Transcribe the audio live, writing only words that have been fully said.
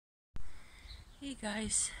Hey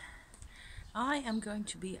guys, I am going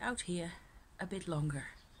to be out here a bit longer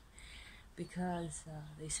because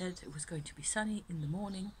they said it was going to be sunny in the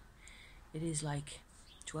morning. It is like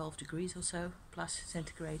 12 degrees or so plus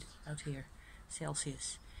centigrade out here,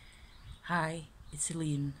 Celsius. Hi, it's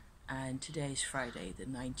Celine and today is Friday the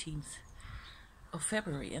 19th of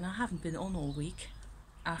February and I haven't been on all week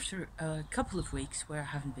after a couple of weeks where I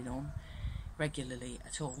haven't been on regularly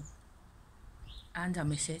at all, and I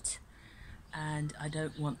miss it. And I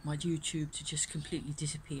don't want my YouTube to just completely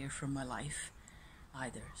disappear from my life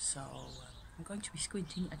either. So I'm going to be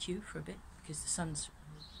squinting at you for a bit because the sun's,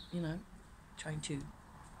 trying to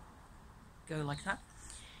go like that.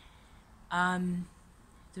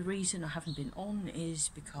 The reason I haven't been on is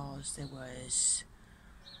because there was,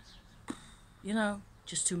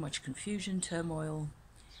 just too much confusion, turmoil.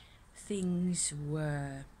 Things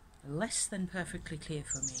were less than perfectly clear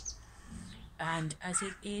for me. And as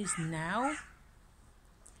it is now,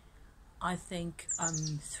 I think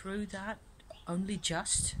I'm through that only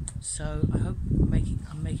just. So I hope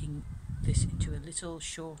I'm making this into a little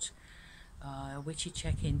short witchy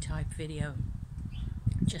check-in type video,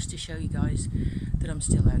 just to show you guys that I'm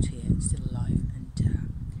still out here, still alive,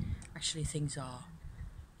 and actually things are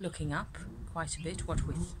looking up quite a bit. What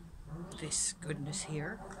with this goodness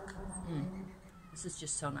here, this is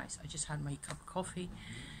just so nice. I just had my cup of coffee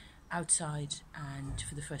outside, and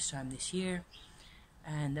for the first time this year,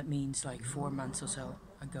 and that means like 4 months or so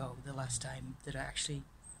ago the last time that I actually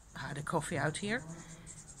had a coffee out here.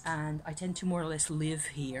 And I tend to more or less live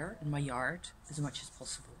here in my yard as much as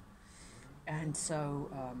possible, and so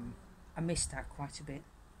I missed that quite a bit.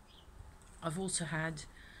 I've also had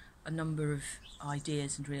a number of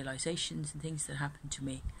ideas and realizations and things that happened to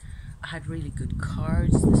me. I had really good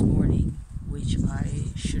cards this morning, which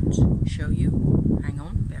I should show you. Hang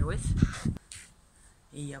on, bear with.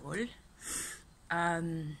 Jawohl.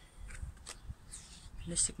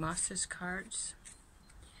 Mystic Masters cards,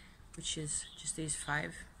 which is just these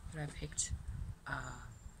 5 that I picked,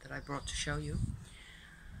 that I brought to show you.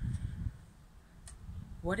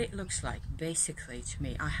 What it looks like, basically, to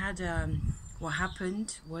me. I had, what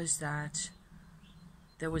happened was that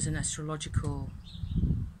there was an astrological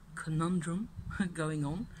conundrum going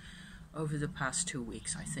on over the past 2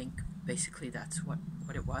 weeks, I think. Basically, that's what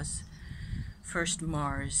it was. First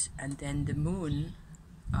Mars and then the Moon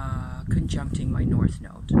conjuncting my North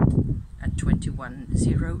Node at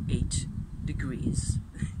 2108 degrees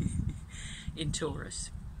in Taurus.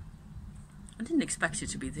 I didn't expect it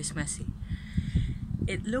to be this messy.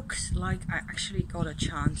 It looks like I actually got a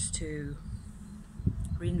chance to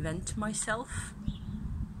reinvent myself,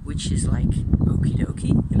 which is like okie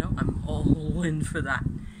dokie, I'm all in for that.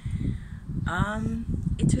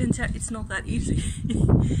 It turns out it's not that easy.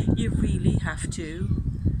 You really have to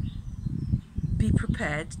be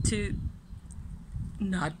prepared to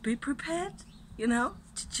not be prepared, to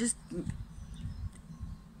just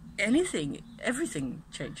everything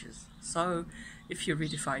changes. So if you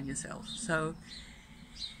redefine yourself. So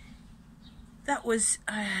that was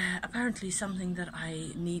apparently something that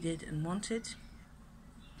I needed and wanted.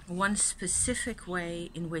 One specific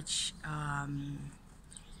way in which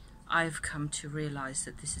I've come to realize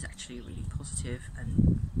that this is actually really positive,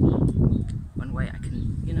 and one way I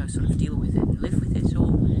can, sort of deal with it and live with it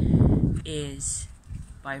all is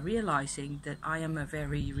by realizing that I am a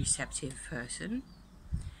very receptive person.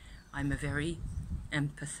 I'm a very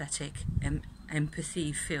empathetic,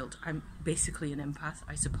 empathy-filled. I'm basically an empath,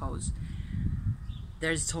 I suppose.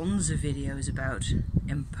 There's tons of videos about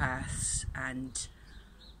empaths and,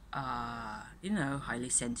 highly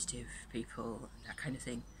sensitive people, that kind of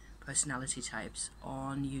thing. Personality types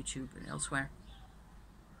on YouTube and elsewhere,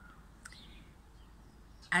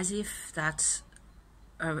 as if that's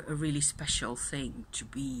a really special thing to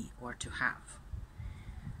be or to have.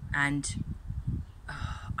 And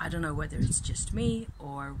I don't know whether it's just me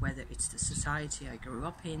or whether it's the society I grew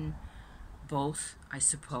up in. Both, I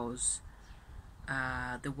suppose.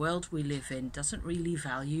 The world we live in doesn't really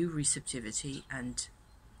value receptivity and,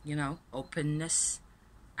 openness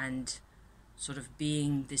and sort of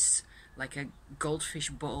being this like a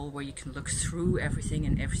goldfish bowl where you can look through everything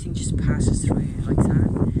and everything just passes through you like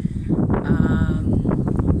that.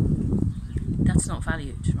 That's not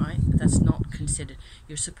valued, right? That's not considered.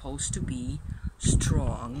 You're supposed to be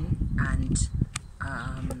strong and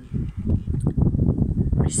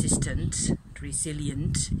resistant,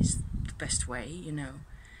 resilient is the best way,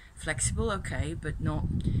 Flexible, okay, but not.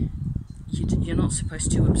 You're not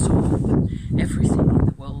supposed to absorb everything in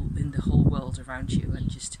the world, in the whole world around you, and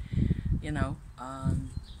just,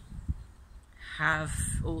 have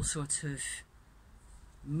all sorts of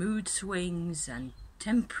mood swings and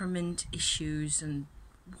temperament issues and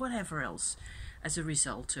whatever else as a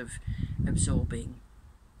result of absorbing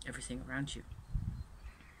everything around you.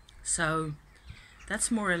 So that's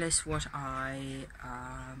more or less what I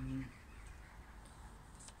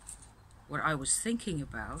was thinking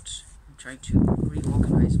about. I'm trying to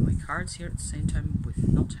reorganize my cards here at the same time with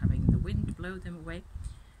not having the wind blow them away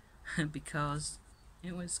because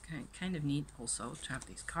it was kind of neat also to have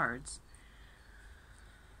these cards,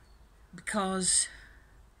 because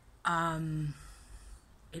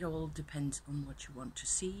it all depends on what you want to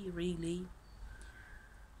see, really.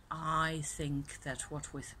 I think that what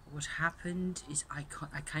happened is I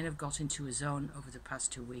kind of got into a zone over the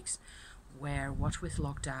past 2 weeks where, what with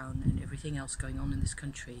lockdown and everything else going on in this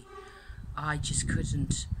country, I just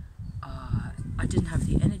couldn't, I didn't have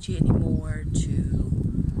the energy anymore to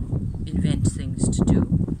invent things to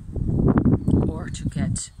do or to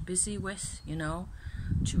get busy with, you know,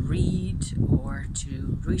 to read or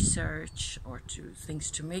to research or to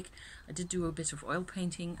things to make. I did do a bit of oil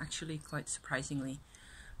painting, actually, quite surprisingly,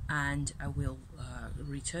 and I will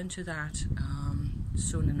return to that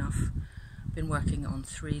soon enough. Been working on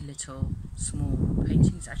 3 little small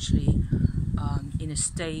paintings, actually, in a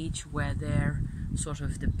stage where they're sort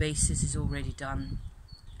of, the basis is already done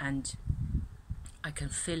and I can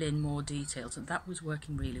fill in more details, and that was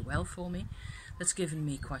working really well for me. That's given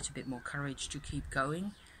me quite a bit more courage to keep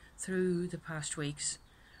going through the past weeks.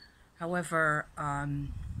 However,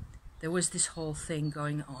 there was this whole thing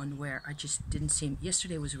going on where I just didn't seem,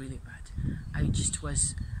 yesterday was really bad.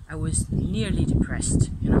 I was nearly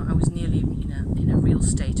depressed, you know, I was nearly in a real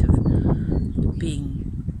state of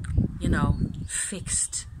being, you know,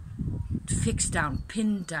 fixed down,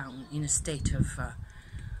 pinned down in a state of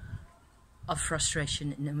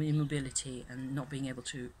frustration and immobility and not being able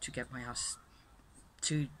to get my ass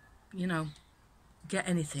to, you know, get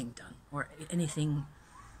anything done or anything,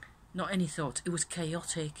 not any thought. It was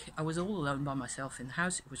chaotic. I was all alone by myself in the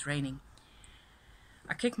house. It was raining.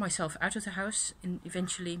 I kicked myself out of the house, and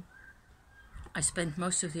eventually I spent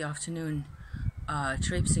most of the afternoon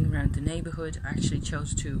traipsing around the neighborhood. I actually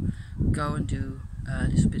chose to go and do a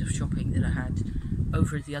little bit of shopping that I had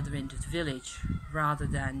over the other end of the village rather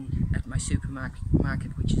than at my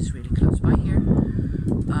supermarket, which is really close by here,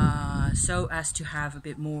 so as to have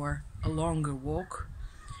a longer walk.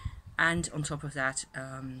 And on top of that,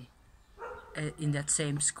 in that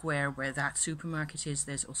same square where that supermarket is,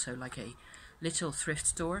 there's also like a little thrift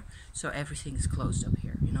store, so everything's closed up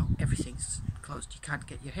here, you know, everything's closed. You can't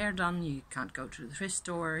get your hair done, you can't go to the thrift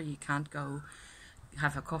store, you can't go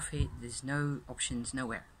have a coffee, there's no options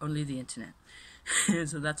nowhere, only the internet.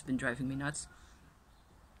 So that's been driving me nuts.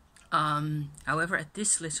 However, at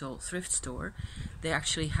this little thrift store, they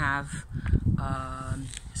actually have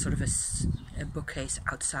sort of a bookcase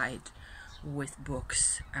outside with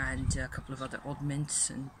books and a couple of other oddments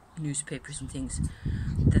and newspapers and things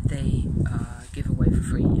that they give away for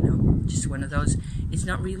free, you know, just one of those. It's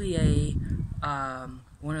not really a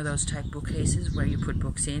one of those type bookcases where you put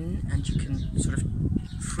books in and you can sort of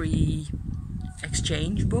free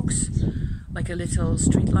exchange books, like a little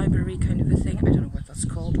street library kind of a thing. I don't know what that's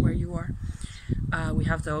called where you are. We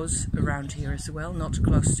have those around here as well, not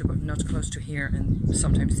close to here, and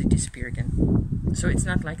sometimes they disappear again. So it's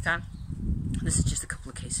not like that. This is just a couple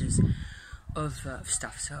of cases of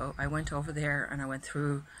stuff. So I went over there and I went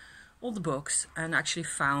through all the books and actually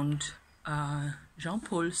found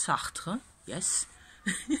Jean-Paul Sartre, yes,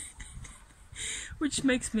 which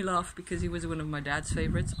makes me laugh because he was one of my dad's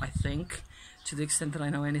favorites, I think, to the extent that I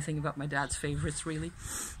know anything about my dad's favorites, really.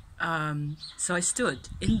 So I stood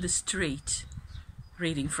in the street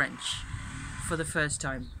reading French for the first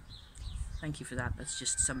time. Thank you for that. That's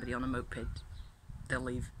just somebody on a moped. They'll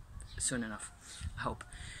leave soon enough, I hope.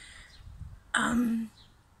 In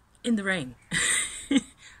the rain.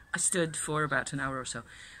 I stood for about an hour or so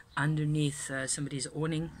underneath somebody's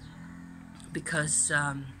awning because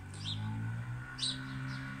there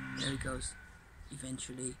he goes,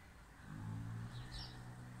 eventually.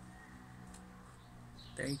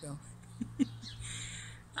 There you go.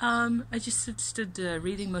 I just stood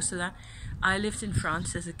reading most of that. I lived in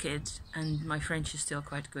France as a kid, and my French is still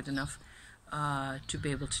quite good enough to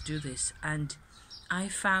be able to do this. And I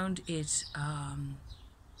found it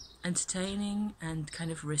entertaining and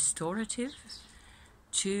kind of restorative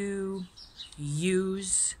to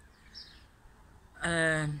use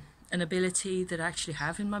an ability that I actually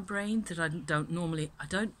have in my brain that I don't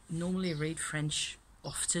normally read French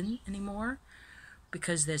often anymore,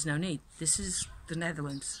 because there's no need. This is the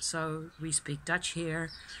Netherlands, so we speak Dutch here.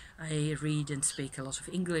 I read and speak a lot of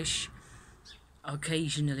English.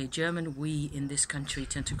 occasionally German. We in this country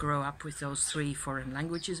tend to grow up with those 3 foreign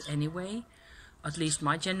languages anyway, at least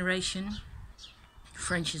my generation.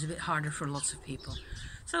 French is a bit harder for lots of people.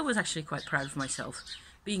 So I was actually quite proud of myself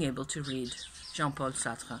being able to read Jean-Paul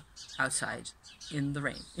Sartre outside in the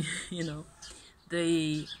rain. You know,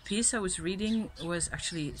 the piece I was reading was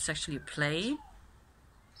actually a play,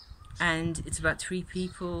 and it's about 3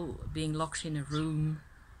 people being locked in a room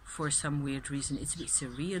for some weird reason. It's a bit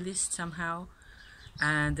surrealist somehow,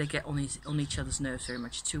 and they get on each other's nerves very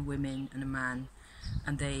much. 2 women and a man,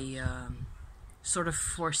 and they sort of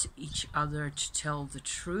force each other to tell the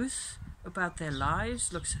truth about their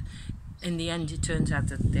lives. In the end, it turns out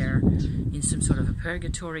that they're in some sort of a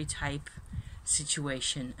purgatory type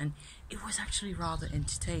situation, and it was actually rather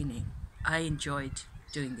entertaining. I enjoyed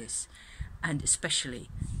doing this, and especially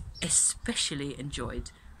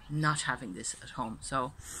enjoyed not having this at home.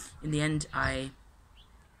 So in the end, I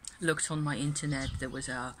looked on my internet. There was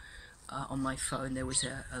on my phone, there was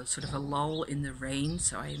a sort of a lull in the rain,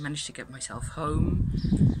 so I managed to get myself home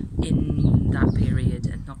in that period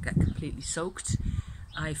and not get completely soaked.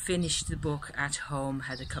 I finished the book at home,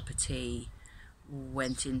 had a cup of tea,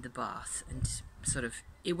 went in the bath, and sort of,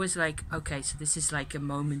 it was like, okay, so this is like a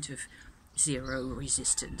moment of zero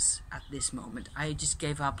resistance at this moment. I just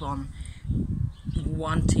gave up on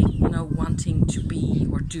wanting to be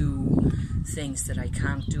or do things that I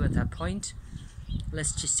can't do at that point.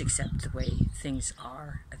 Let's just accept the way things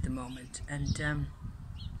are at the moment. And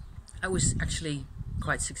I was actually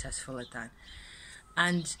quite successful at that.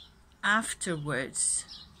 And afterwards,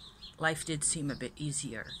 life did seem a bit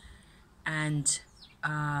easier. And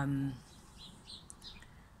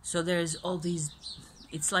so there's all these,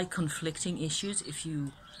 it's like conflicting issues. If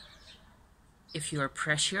you are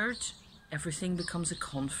pressured, everything becomes a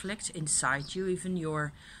conflict inside you. Even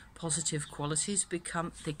your positive qualities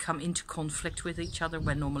come into conflict with each other,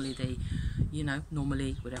 when normally they,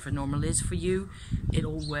 normally whatever normal is for you, it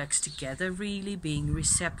all works together really. Being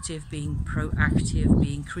receptive, being proactive,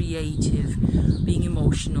 being creative, being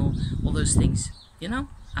emotional, all those things,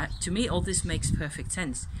 to me all this makes perfect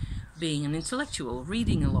sense. Being an intellectual,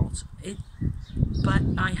 reading a lot, but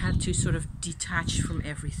I had to sort of detach from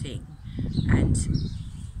everything and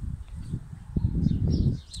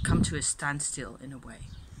come to a standstill in a way.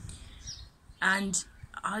 And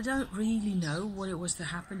I don't really know what it was that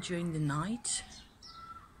happened during the night.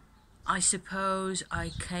 I suppose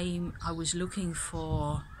I was looking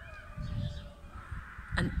for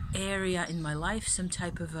an area in my life, some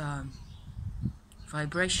type of a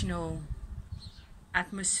vibrational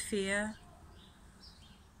atmosphere,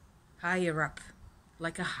 higher up,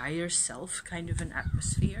 like a higher self kind of an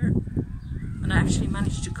atmosphere. And I actually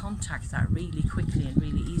managed to contact that really quickly and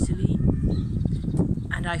really easily.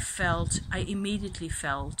 And I immediately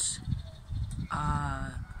felt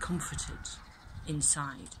comforted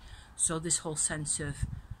inside. So this whole sense of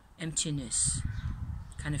emptiness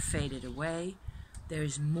kind of faded away. There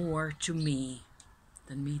is more to me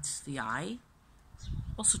than meets the eye,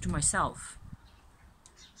 also to myself.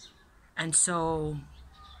 And so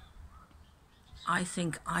I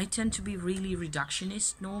think I tend to be really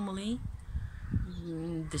reductionist normally.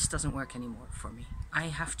 This doesn't work anymore for me. I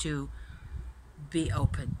have to be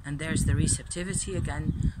open, and there's the receptivity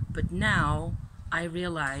again. But now I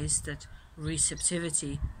realize that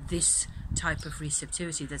receptivity, this type of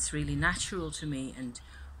receptivity that's really natural to me and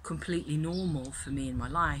completely normal for me in my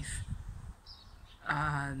life,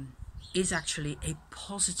 is actually a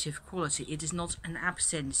positive quality. It is not an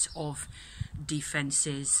absence of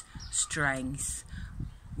defenses, strength,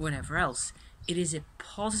 whatever else. It is a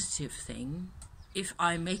positive thing if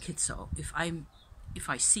I make it so, if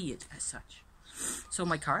I see it as such. So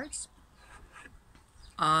my cards,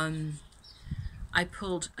 at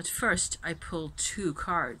first I pulled 2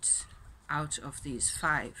 cards out of these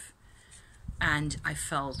 5, and I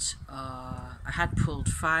felt I had pulled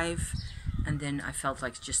 5, and then I felt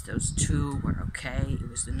like just those 2 were okay. It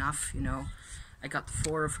was enough, I got the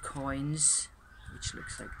 4 of coins, which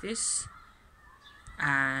looks like this,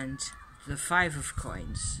 and the 5 of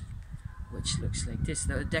coins, which looks like this.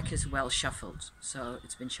 The deck is well shuffled, so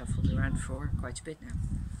it's been shuffled around for quite a bit now.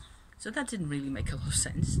 So that didn't really make a lot of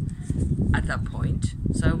sense at that point.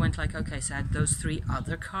 So I went like, okay, so I had those 3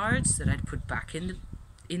 other cards that I'd put back in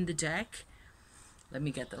the deck. Let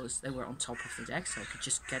me get those. They were on top of the deck, so I could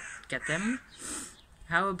just get them.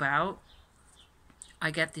 How about I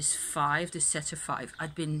get this 5, this set of 5.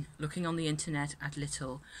 I'd been looking on the internet at a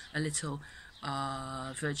little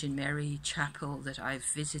Virgin Mary chapel that I've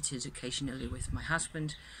visited occasionally with my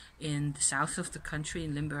husband in the south of the country,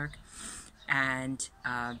 in Limburg. and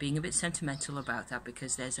being a bit sentimental about that,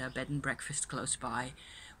 because there's a bed and breakfast close by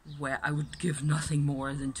where I would give nothing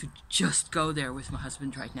more than to just go there with my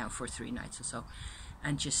husband right now for 3 nights or so,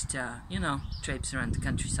 and just you know, traipse around the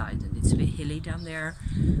countryside. And it's a bit hilly down there,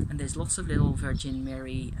 and there's lots of little Virgin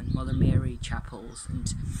Mary and Mother Mary chapels,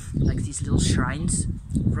 and like these little shrines,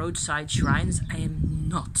 roadside shrines. I am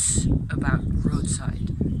nuts about roadside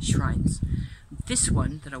shrines. This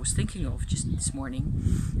one that I was thinking of just this morning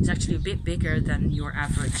is actually a bit bigger than your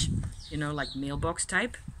average, you know, like mailbox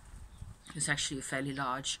type. It's actually a fairly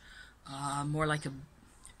large, more like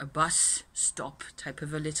a bus stop type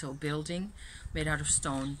of a little building made out of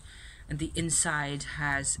stone, and the inside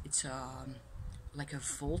has, it's like a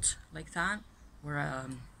vault like that, or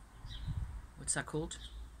what's that called?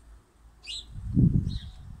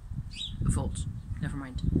 A vault. Never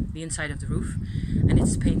mind. The inside of the roof, and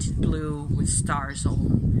it's painted blue with stars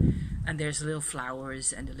on, and there's little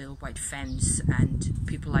flowers and a little white fence, and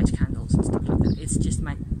people light candles and stuff like that. It's just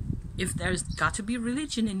my, if there's got to be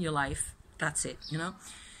religion in your life, that's it, you know.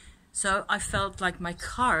 So I felt like my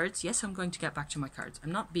cards, yes, I'm going to get back to my cards.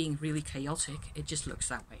 I'm not being really chaotic, it just looks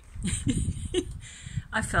that way.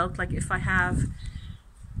 I felt like if I have,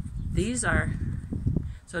 these are,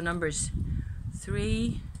 so numbers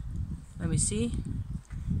 3, let me see,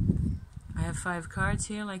 I have 5 cards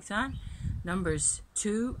here like that. Numbers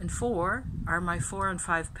 2 and 4 are my 4 and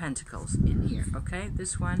 5 pentacles in here, okay?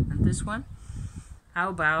 This one and this one. How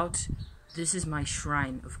about, this is my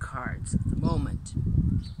shrine of cards at the moment.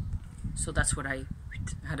 So that's what I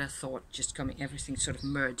had a thought, just coming, everything sort of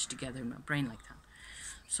merged together in my brain like that.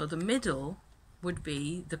 So the middle would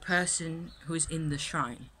be the person who is in the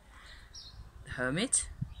shrine. The Hermit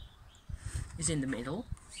is in the middle.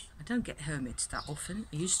 I don't get hermits that often.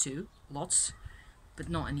 I used to, lots, but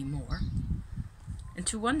not anymore. And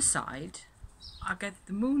to one side, I get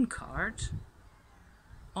the Moon card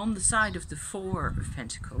on the side of the 4 of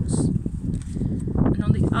Pentacles. And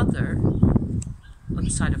on the other, on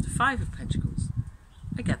the side of the 5 of Pentacles,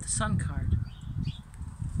 I get the Sun card.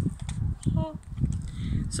 Oh.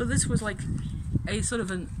 So this was like a sort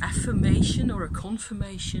of an affirmation or a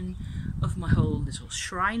confirmation of my whole little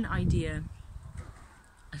shrine idea.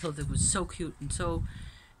 I thought that was so cute and so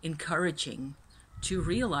encouraging to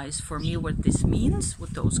realize for me what this means,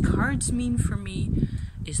 what those cards mean for me,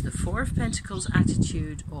 is the 4 of Pentacles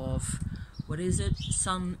attitude of, what is it,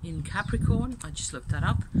 Sun in Capricorn, I just looked that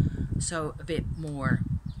up, so a bit more,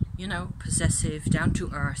 you know, possessive, down to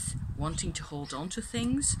earth, wanting to hold on to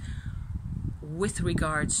things with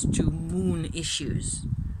regards to moon issues,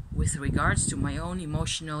 with regards to my own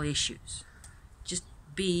emotional issues. Just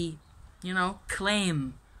be, you know,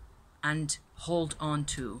 claim and hold on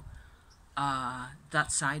to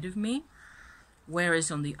that side of me. Whereas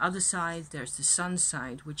on the other side, there's the Sun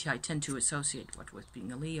side, which I tend to associate with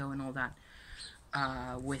being a Leo and all that,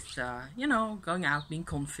 with, you know, going out, being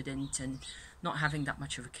confident and not having that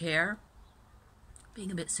much of a care, being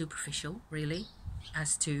a bit superficial, really,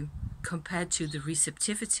 as to, compared to the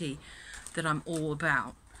receptivity that I'm all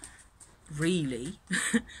about, really.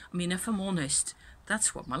 I mean, if I'm honest,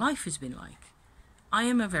 that's what my life has been like. I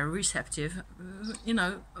am a very receptive, you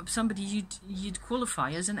know, somebody you'd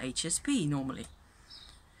qualify as an HSP normally.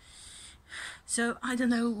 So I don't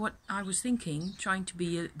know what I was thinking, trying to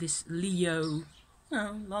be this Leo,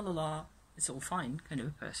 la la la, it's all fine kind of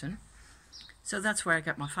a person. So that's where I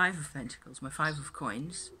got my 5 of Pentacles, my 5 of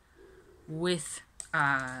Coins, with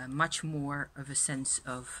much more of a sense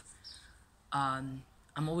of, I'm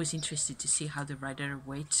always interested to see how the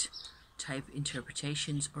Rider-Waite type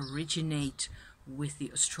interpretations originate with the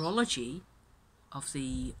astrology of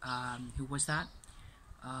the, who was that?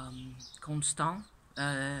 Constant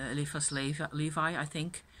Eliphas Levi, I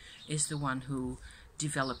think, is the one who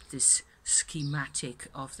developed this schematic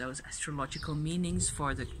of those astrological meanings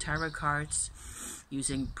for the tarot cards,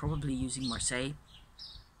 probably using Marseille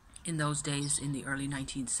in those days in the early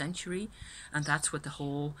 19th century, and that's what the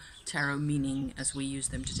whole tarot meaning as we use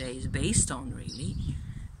them today is based on, really.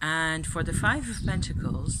 And for the 5 of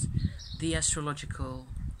Pentacles, the astrological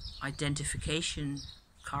identification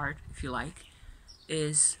card, if you like,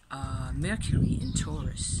 is Mercury in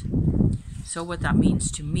Taurus. So what that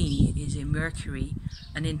means to me is a Mercury,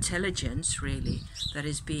 an intelligence really, that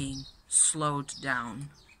is being slowed down,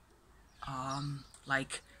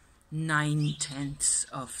 like 9/10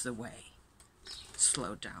 of the way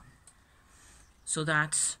slowed down. So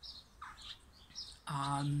that's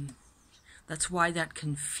why that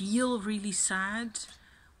can feel really sad,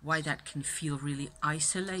 why that can feel really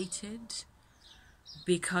isolated,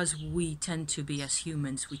 because we tend to be, as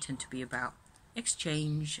humans, we tend to be about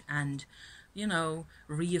exchange and you know,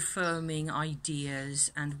 reaffirming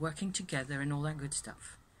ideas and working together and all that good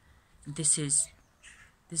stuff. This is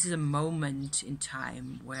a moment in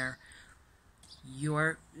time where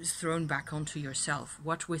you're thrown back onto yourself.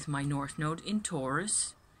 What with my North Node in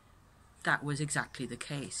Taurus, that was exactly the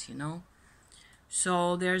case, you know.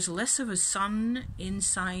 So there's less of a sun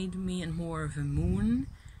inside me and more of a moon.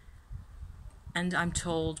 And I'm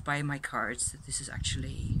told by my cards that this is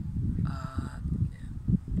actually,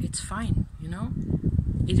 it's fine, you know.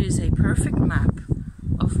 It is a perfect map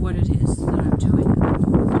of what it is that I'm doing.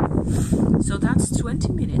 So that's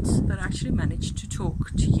 20 minutes that I actually managed to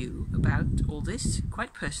talk to you about all this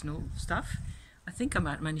quite personal stuff. I think I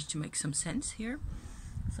might manage to make some sense here.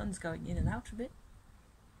 The sun's going in and out a bit.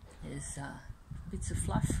 There's bits of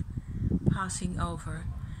fluff passing over.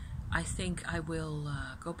 I think I will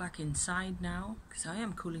go back inside now because I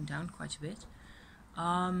am cooling down quite a bit.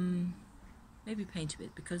 Maybe paint a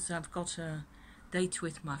bit because I've got a date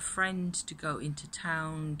with my friend to go into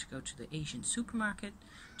town, to go to the Asian supermarket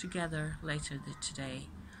together later today.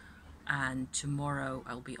 And tomorrow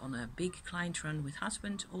I'll be on a big client run with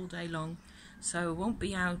husband all day long. So won't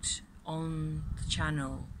be out on the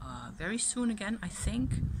channel very soon again, I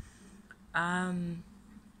think.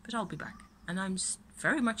 But I'll be back. And I'm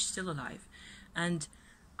very much still alive. And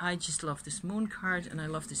I just love this moon card and I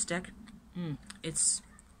love this deck. It's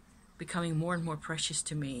becoming more and more precious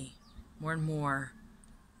to me. More and more.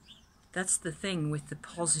 That's the thing with the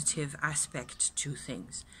positive aspect to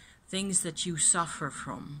things. Things that you suffer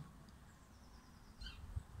from.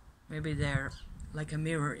 Maybe they're like a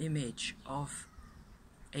mirror image of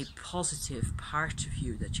a positive part of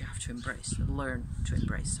you that you have to embrace, learn to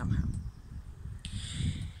embrace somehow.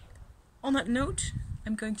 On that note,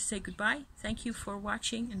 I'm going to say goodbye. Thank you for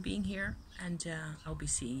watching and being here, and I'll be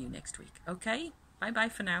seeing you next week. Okay? Bye-bye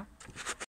for now.